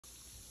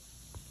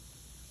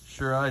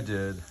Sure I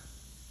did.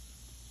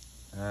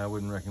 I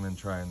wouldn't recommend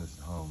trying this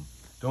at home.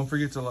 Don't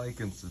forget to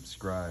like and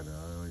subscribe.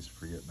 I always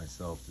forget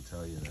myself to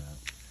tell you that.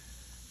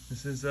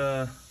 This is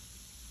some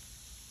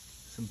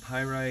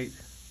pyrite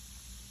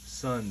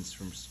sons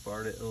from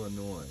Sparta,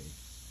 Illinois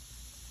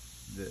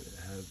that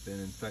have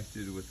been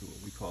infected with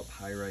what we call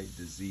pyrite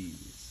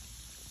disease.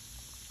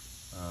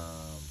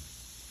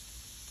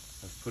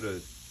 I've put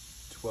a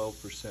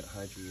 12%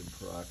 hydrogen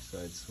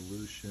peroxide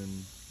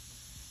solution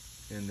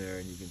in there,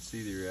 and you can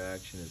see the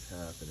reaction is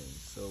happening.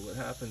 So what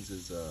happens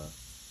is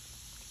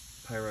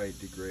pyrite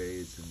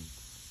degrades and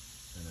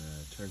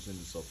turns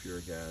into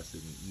sulphuric acid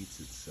and eats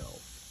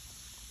itself.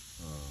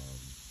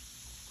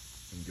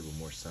 And give a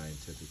more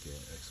scientific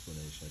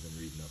explanation. I've been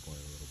reading up on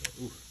it a little bit.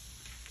 Ooh,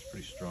 it's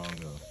pretty strong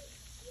though.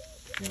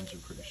 Fumes are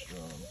pretty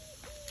strong.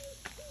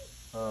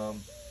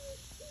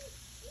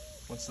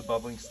 Once the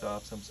bubbling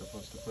stops, I'm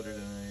supposed to put it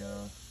in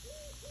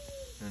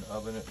an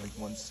oven at like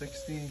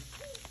 160.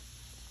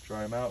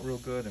 Dry them out real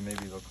good, and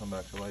maybe they'll come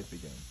back to life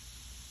again.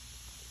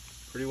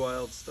 Pretty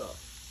wild stuff.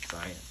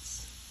 Science.